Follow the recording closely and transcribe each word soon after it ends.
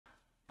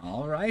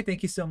All right,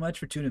 thank you so much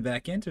for tuning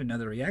back in to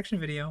another reaction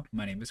video.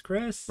 My name is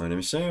Chris. My name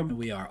is Sam. And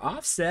we are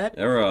Offset.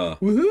 Era.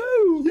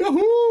 Woohoo!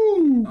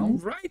 Yahoo! All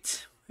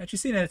right. As you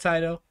seen in the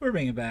title, we're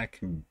bringing back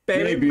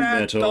Baby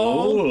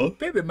Metal.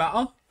 Baby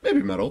Metal.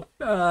 Baby Metal.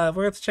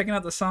 We're checking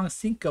out the song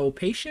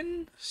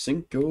Syncopation.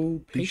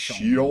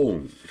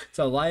 Syncopation. It's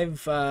a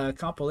live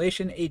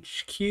compilation,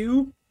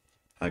 HQ.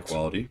 High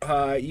quality.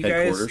 You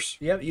Headquarters. guys,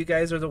 yep, you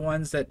guys are the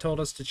ones that told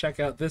us to check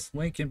out this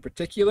link in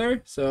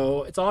particular,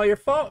 so it's all your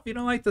fault if you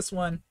don't like this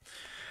one.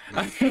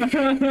 This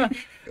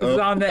is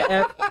on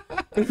the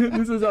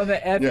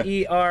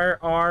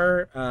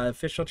FERR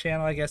official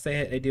channel. I guess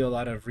they do a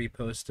lot of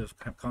reposts of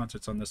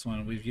concerts on this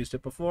one. We've used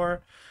it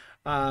before.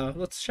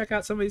 Let's check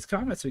out some of these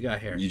comments we got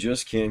here. You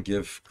just can't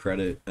give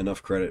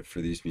enough credit for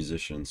these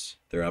musicians.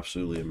 They're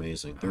absolutely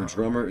amazing. Their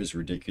drummer is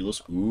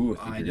ridiculous. Ooh,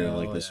 I think you're gonna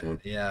like this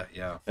one. Yeah,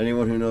 yeah.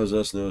 Anyone who knows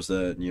us knows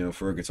that, you know,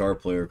 for a guitar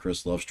player,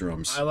 Chris loves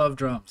drums. I love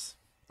drums.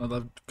 I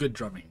love good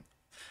drumming.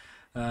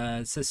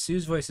 It says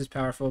Sue's voice is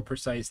powerful,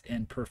 precise,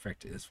 and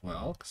perfect as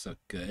well. So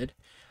good.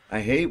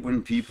 I hate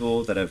when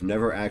people that have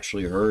never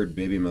actually heard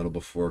baby metal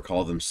before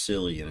call them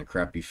silly and a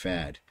crappy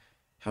fad.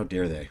 How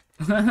dare they?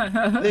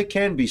 They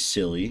can be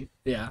silly.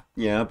 Yeah.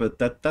 Yeah, but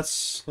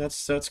that's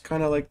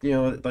kind of like, you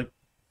know, like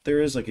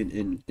there is like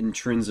an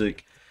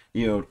intrinsic,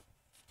 you know,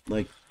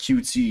 like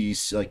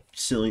cutesy, like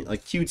silly,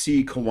 like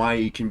cutesy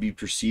kawaii can be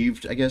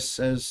perceived, I guess,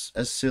 as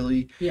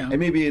silly. Yeah. And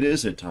maybe it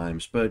is at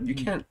times, but you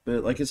can't.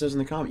 But like it says in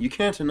the comment, you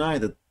can't deny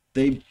that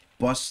they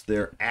bust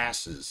their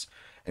asses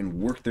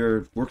and work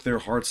their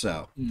hearts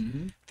out.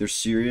 Mm-hmm. They're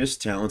serious,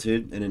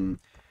 talented, and in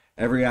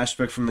every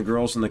aspect from the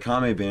girls in the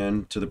Kame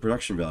band to the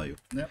production value.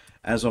 Yep.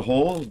 As a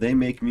whole, they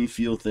make me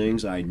feel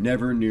things I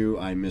never knew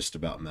I missed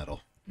about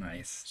metal.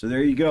 Nice. So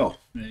there you go.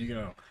 There you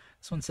go.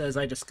 This one says,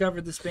 I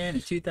discovered this band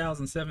in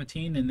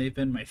 2017, and they've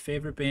been my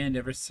favorite band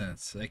ever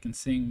since. I can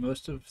sing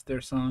most of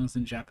their songs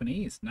in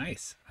Japanese.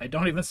 Nice. I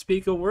don't even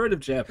speak a word of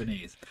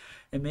Japanese.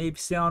 It may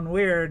sound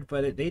weird,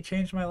 but they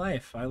changed my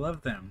life. I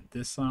love them.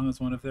 This song is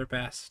one of their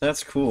best.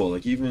 That's cool.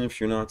 Like, even if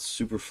you're not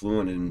super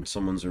fluent in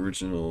someone's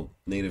original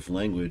native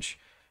language,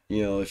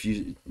 you know, if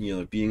you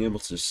know, being able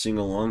to sing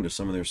along to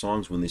some of their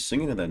songs when they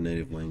sing in that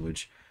native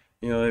language,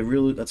 you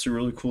know, that's a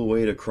really cool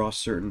way to cross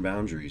certain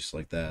boundaries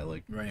like that.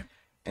 Like, right.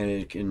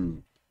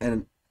 And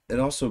it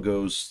also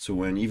goes to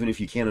when, even if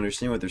you can't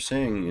understand what they're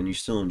saying and you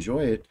still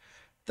enjoy it,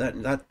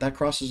 that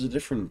crosses a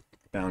different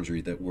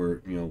boundary that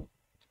where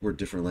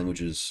different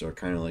languages are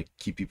kind of like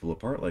keep people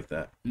apart like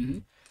that. Mm-hmm.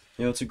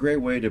 You know, it's a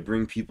great way to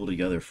bring people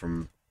together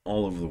from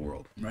all over the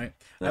world. Right.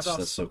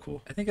 That's so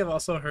cool. I think I've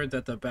also heard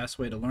that the best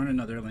way to learn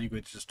another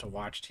language is to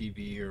watch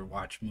TV or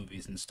watch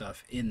movies and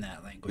stuff in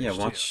that language. Yeah,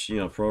 watch you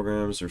know,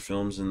 programs or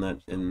films in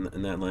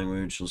that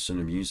language, listen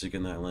to music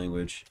in that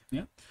language.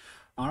 Yeah.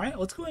 All right,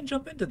 let's go ahead and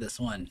jump into this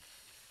one.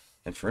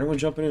 And for anyone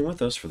jumping in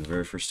with us for the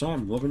very first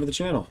time, welcome to the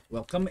channel.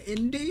 Welcome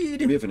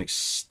indeed. We have an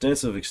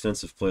extensive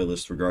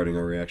playlist regarding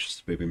our reactions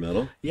to baby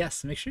metal.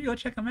 Yes, make sure you go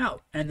check them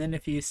out. And then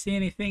if you see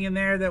anything in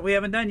there that we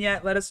haven't done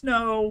yet, let us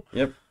know.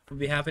 Yep. We'll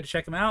be happy to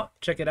check them out.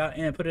 Check it out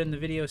and put it in the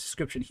video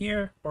description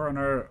here or on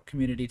our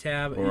community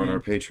tab. Or on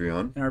our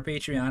Patreon. On our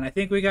Patreon. I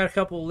think we got a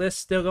couple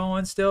lists still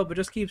going but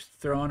just keep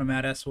throwing them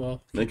at us.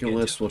 We'll make a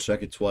list. We'll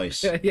check it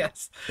twice.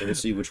 Yes. And we'll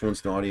see which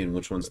one's naughty and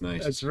which one's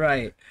nice. That's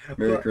right.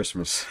 Merry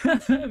Christmas.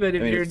 But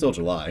if it's still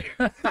July.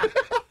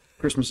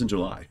 Christmas in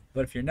July.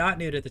 But if you're not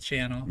new to the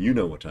channel, you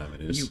know what time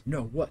it is. You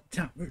know what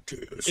time it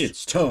is.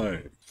 It's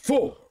time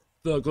for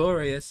the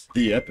glorious,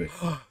 the epic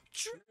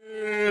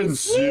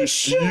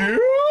transition.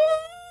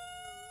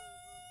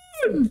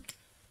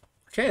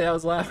 Okay, that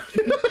was loud.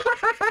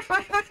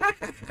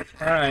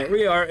 All right,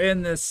 we are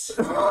in this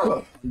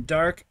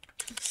dark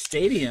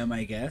stadium,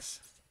 I guess.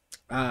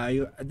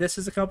 This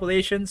is a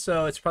compilation,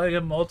 so it's probably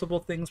got multiple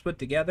things put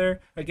together.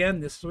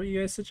 Again, this is what you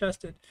guys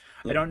suggested.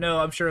 Yep. I don't know.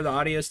 I'm sure the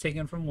audio is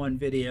taken from one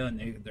video,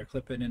 and they're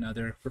clipping in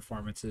other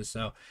performances,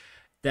 so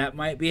that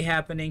might be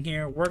happening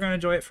here. We're going to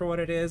enjoy it for what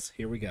it is.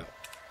 Here we go.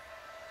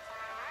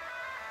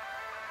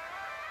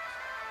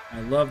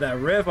 I love that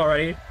riff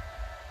already.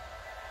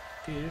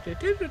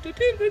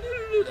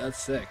 That's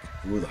sick.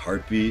 Ooh, the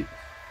heartbeat.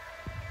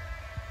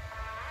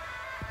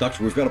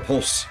 Doctor, we've got a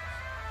pulse.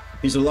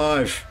 He's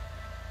alive.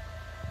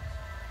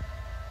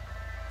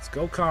 Let's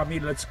go,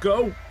 Kami. Let's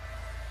go.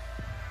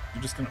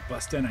 You're just gonna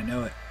bust in. I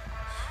know it.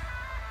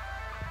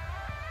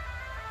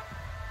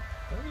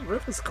 Oh, the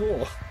riff is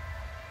cool.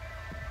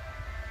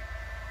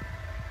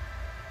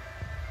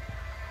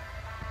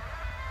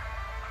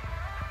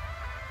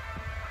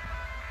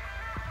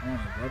 Oh,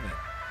 I love it.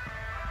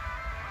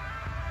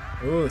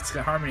 Oh, it's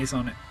got harmonies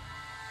on it.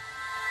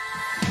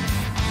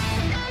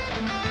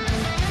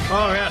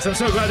 Oh yes, I'm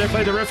so glad they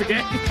played the riff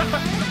again.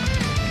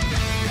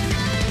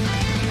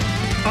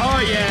 Oh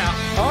yeah,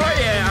 oh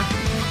yeah.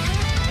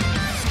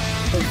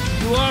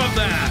 Love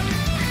that.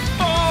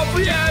 Oh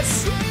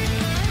yes.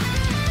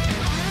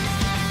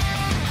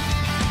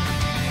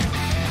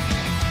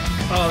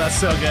 Oh, that's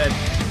so good.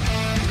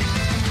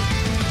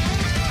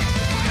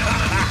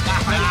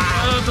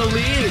 I love the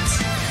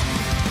leads.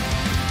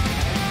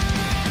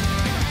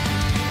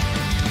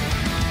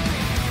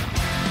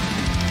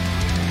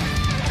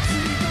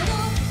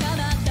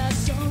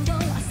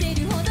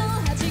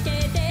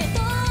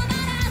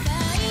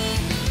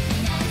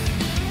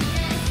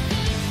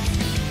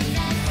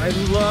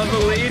 the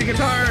lead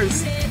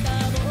guitars.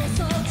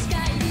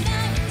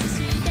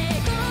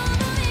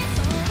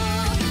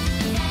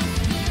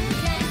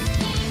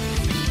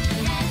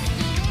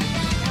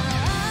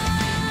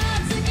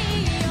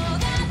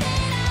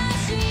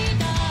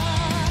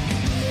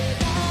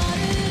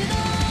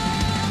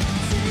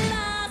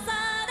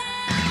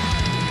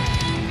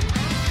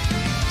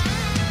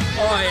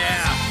 Oh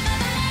yeah.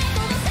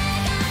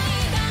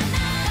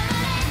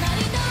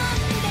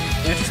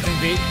 Interesting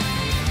beat.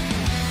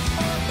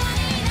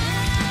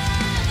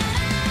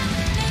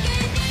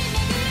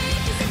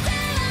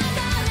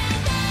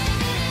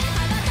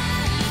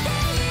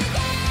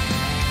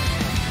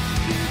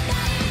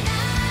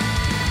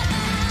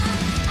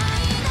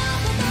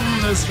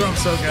 This drum's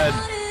so good.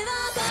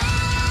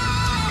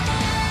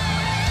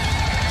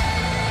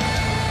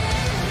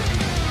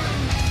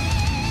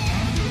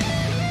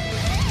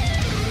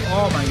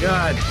 Oh my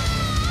god.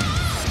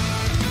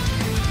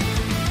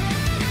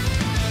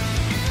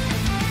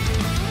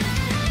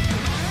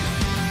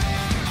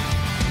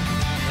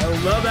 I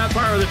love that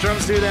part where the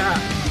drums do that.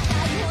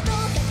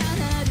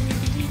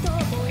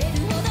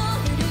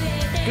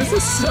 This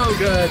is so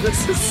good.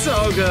 This is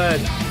so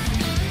good.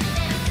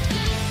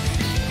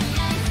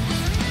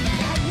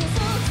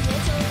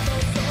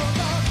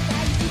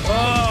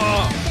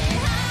 Oh!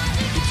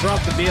 He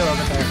dropped the beat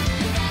over there.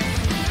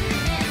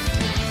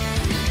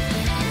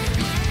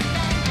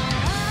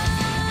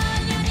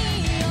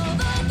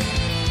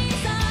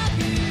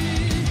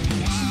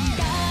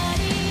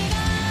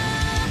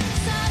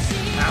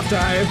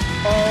 Halftime.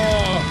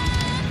 Oh!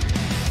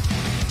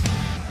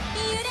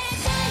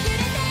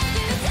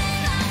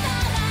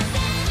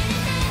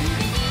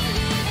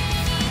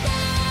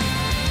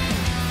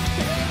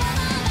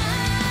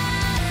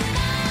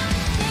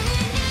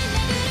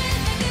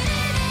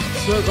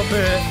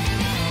 Syncopate.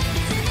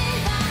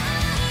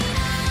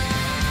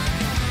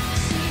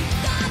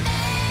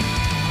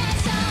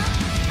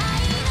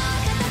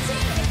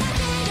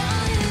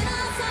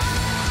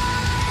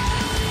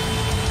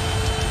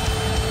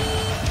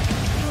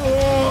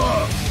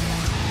 Oh!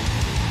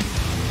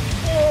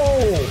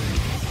 Oh!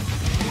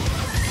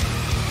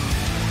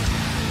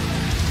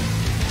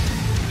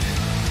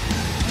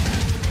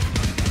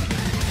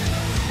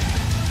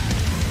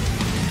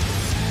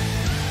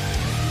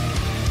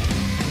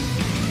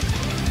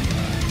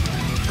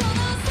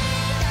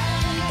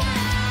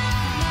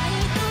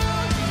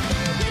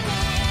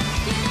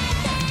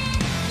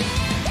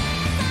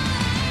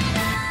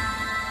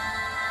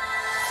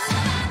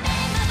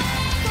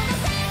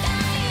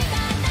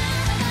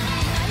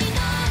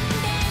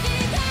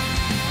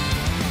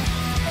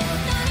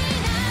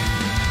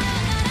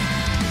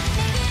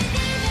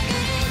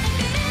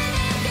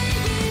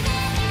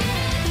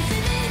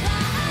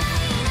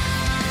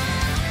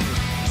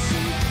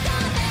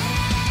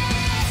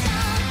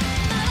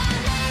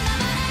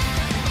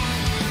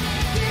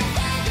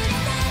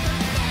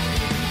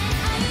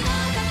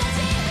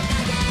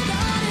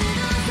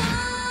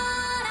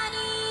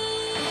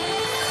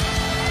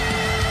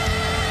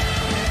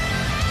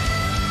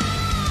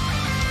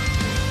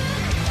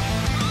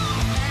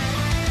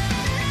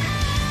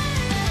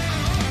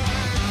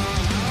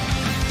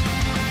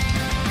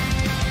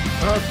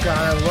 Oh god,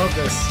 I love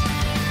this.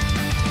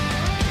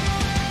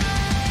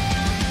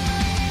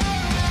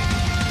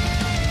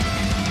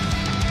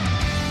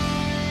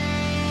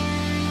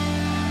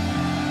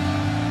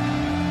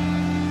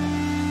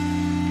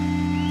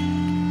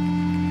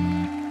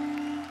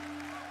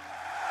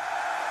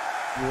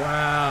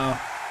 Wow.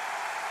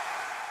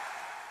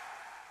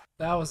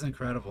 That was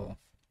incredible.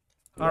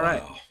 All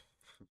right.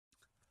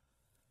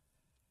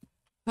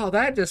 Oh,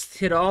 that just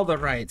hit all the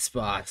right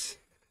spots.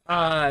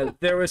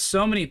 There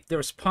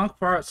was punk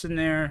parts in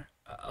there,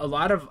 a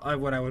lot of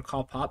what I would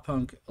call pop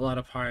punk, a lot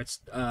of parts.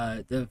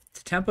 The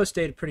tempo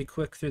stayed pretty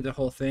quick through the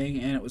whole thing,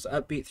 and it was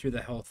upbeat through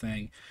the whole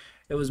thing.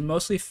 It was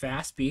mostly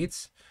fast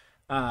beats.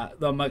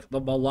 The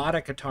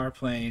melodic guitar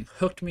playing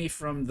hooked me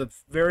from the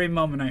very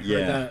moment I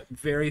heard that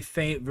very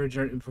faint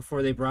version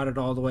before they brought it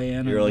all the way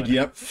in. You're like,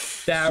 yep.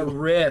 That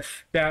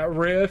riff. I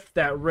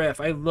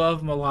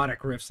love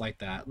melodic riffs like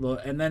that.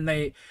 And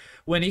then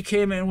when he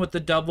came in with the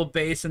double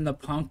bass and the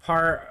punk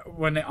part,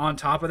 on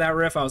top of that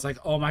riff, I was like,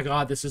 oh my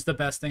god, this is the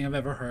best thing I've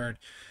ever heard.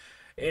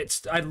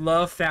 I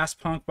love fast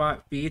punk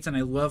beats and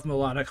I love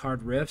melodic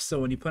hard riffs,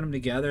 so when you put them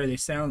together they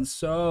sound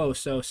so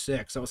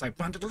sick. So it was like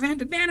it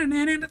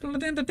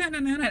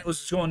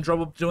was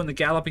going doing the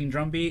galloping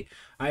drum beat.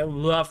 I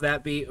love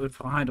that beat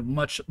behind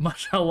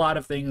a lot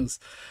of things.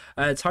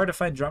 It's hard to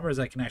find drummers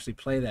that can actually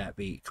play that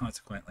beat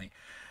consequently.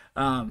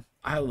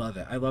 I love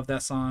it. I love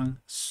that song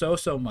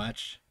so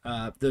much.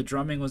 The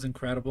drumming was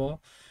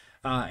incredible.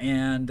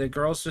 And the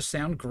girls just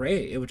sound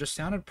great. It just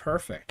sounded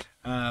perfect.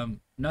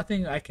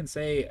 Nothing I can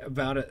say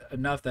about it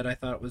enough that I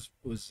thought was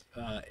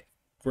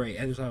great.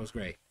 I just thought it was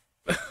great.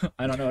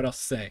 I don't know what else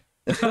to say.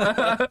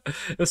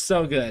 It was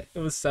so good. It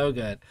was so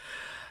good.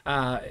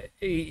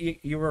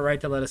 You were right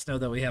to let us know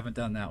that we haven't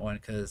done that one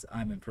because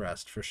I'm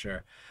impressed for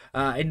sure.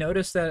 I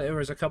noticed that there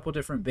was a couple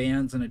different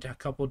bands and a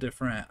couple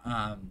different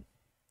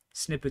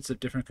snippets of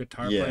different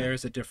guitar Yeah.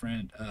 players at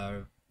different.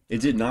 It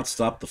did not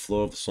stop the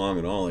flow of the song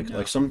at all.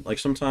 No.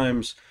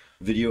 Sometimes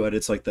video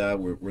edits like that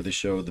where they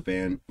show the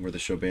band where they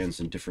show bands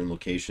in different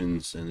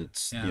locations and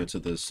it's Yeah. to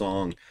the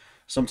song.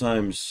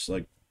 Sometimes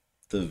like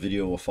the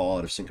video will fall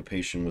out of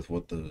syncopation with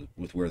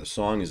where the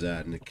song is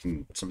at, and it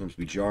can sometimes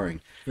be jarring.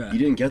 Yeah. You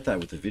didn't get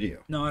that with the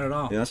video. Not at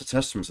all. Yeah, that's a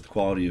testament to the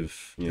quality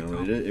of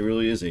it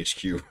really is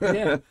HQ.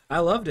 Yeah, I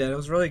loved it. It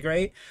was really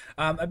great.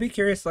 I'd be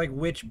curious, like,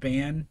 which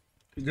band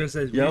does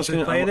it Yeah, I was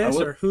gonna- play I this,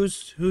 would- or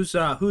whose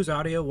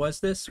audio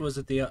was this? Was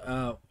it the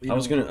I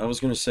was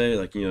gonna say,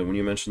 like, when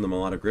you mentioned the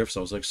melodic riffs,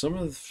 I was like, some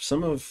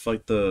of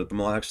like the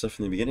melodic stuff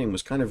in the beginning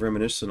was kind of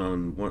reminiscent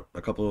on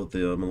a couple of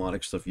the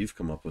melodic stuff you've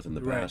come up with in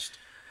the Right. past.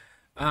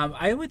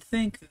 I would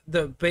think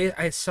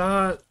I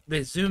saw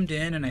they zoomed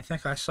in, and I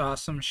think I saw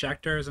some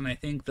Schecters, and I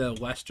think the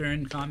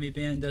Western Commie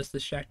Band does the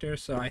Schecter,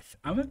 so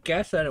I'm gonna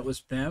guess that it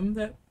was them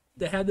that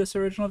had this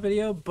original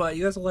video, but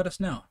you guys will let us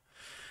know.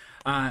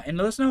 And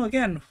let us know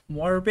again,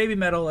 more baby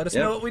metal. Let us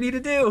know what we need to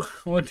do.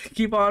 We'll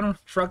keep on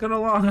trucking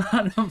along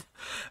on them.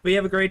 We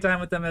have a great time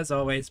with them as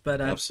always,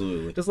 but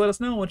Absolutely. just let us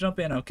know. We'll jump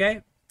in,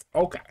 okay?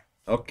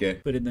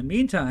 Okay. But in the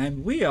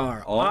meantime, we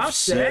are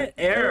Offset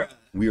Era.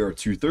 We are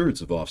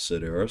 2/3 of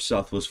Offset Era,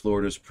 Southwest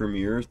Florida's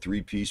premier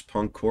three-piece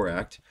punk core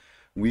act.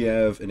 We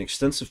have an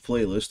extensive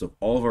playlist of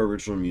all of our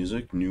original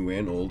music, new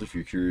and old, if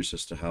you're curious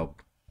as to how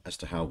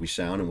we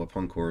sound and what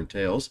punk core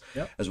entails,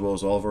 as well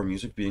as all of our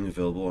music being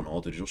available on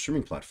all digital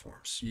streaming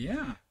platforms.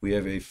 Yeah. We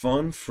have a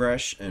fun,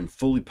 fresh, and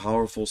fully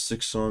powerful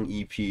 6-song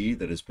EP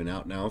that has been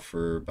out now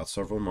for about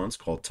several months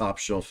called Top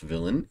Shelf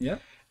Villain. Yeah.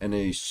 And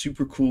a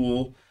super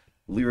cool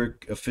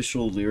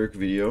official lyric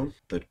video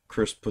that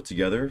Chris put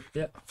together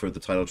for the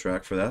title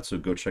track for that, so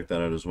go check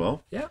that out as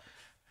well. Yeah.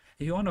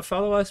 If you want to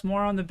follow us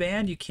more on the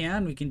band, you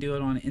can. We can do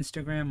it on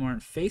Instagram or on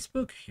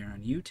Facebook, here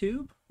on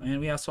YouTube. And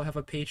we also have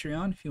a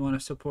Patreon. If you want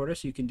to support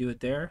us, you can do it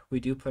there. We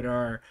do put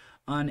our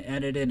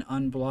unedited,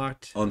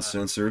 unblocked,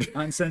 Uncensored.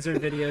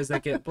 uncensored videos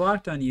that get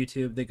blocked on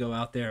YouTube. They go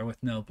out there with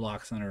no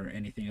blocks on or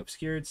anything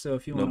obscured. So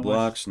if you want No to watch...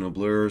 blocks, no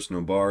blurs,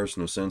 no bars,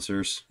 no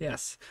censors.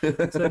 Yes.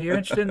 So if you're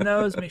interested in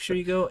those, make sure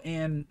you go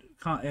and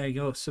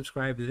go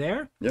subscribe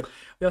there. Yep.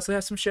 We also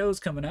have some shows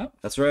coming up.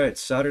 That's right.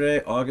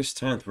 Saturday, August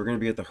 10th, we're going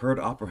to be at the Herd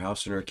Opera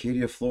House in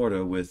Arcadia,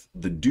 Florida with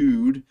The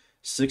Dude,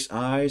 Six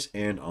Eyes,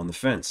 and On the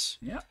Fence.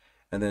 Yeah.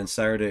 And then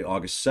Saturday,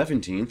 August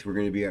 17th, we're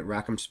going to be at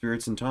Rackham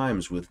Spirits and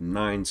Times with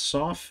Nine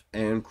Soft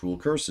and Cruel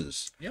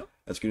Curses. Yep.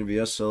 That's going to be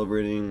us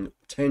celebrating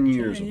 10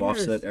 years of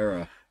Offset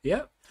Era.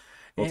 Yep.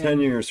 Well, 10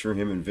 years for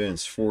him and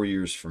Vince, 4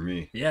 years for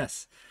me.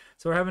 Yes.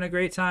 So we're having a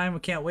great time. We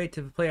can't wait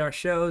to play our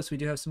shows. We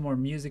do have some more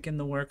music in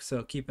the works,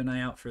 so keep an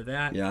eye out for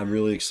that. Yeah, I'm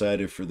really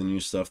excited for the new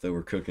stuff that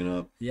we're cooking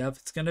up. Yep,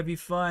 it's going to be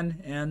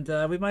fun, and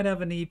we might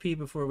have an EP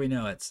before we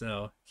know it,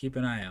 so keep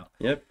an eye out.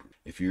 Yep.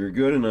 If you're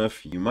good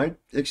enough, you might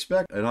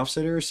expect an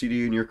Offset Era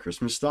CD in your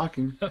Christmas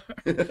stocking.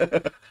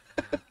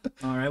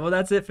 All right, well,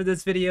 that's it for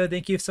this video.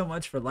 Thank you so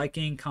much for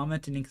liking,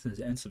 commenting,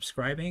 and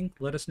subscribing.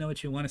 Let us know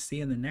what you want to see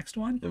in the next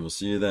one. And we'll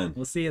see you then.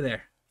 We'll see you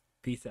there.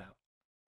 Peace out.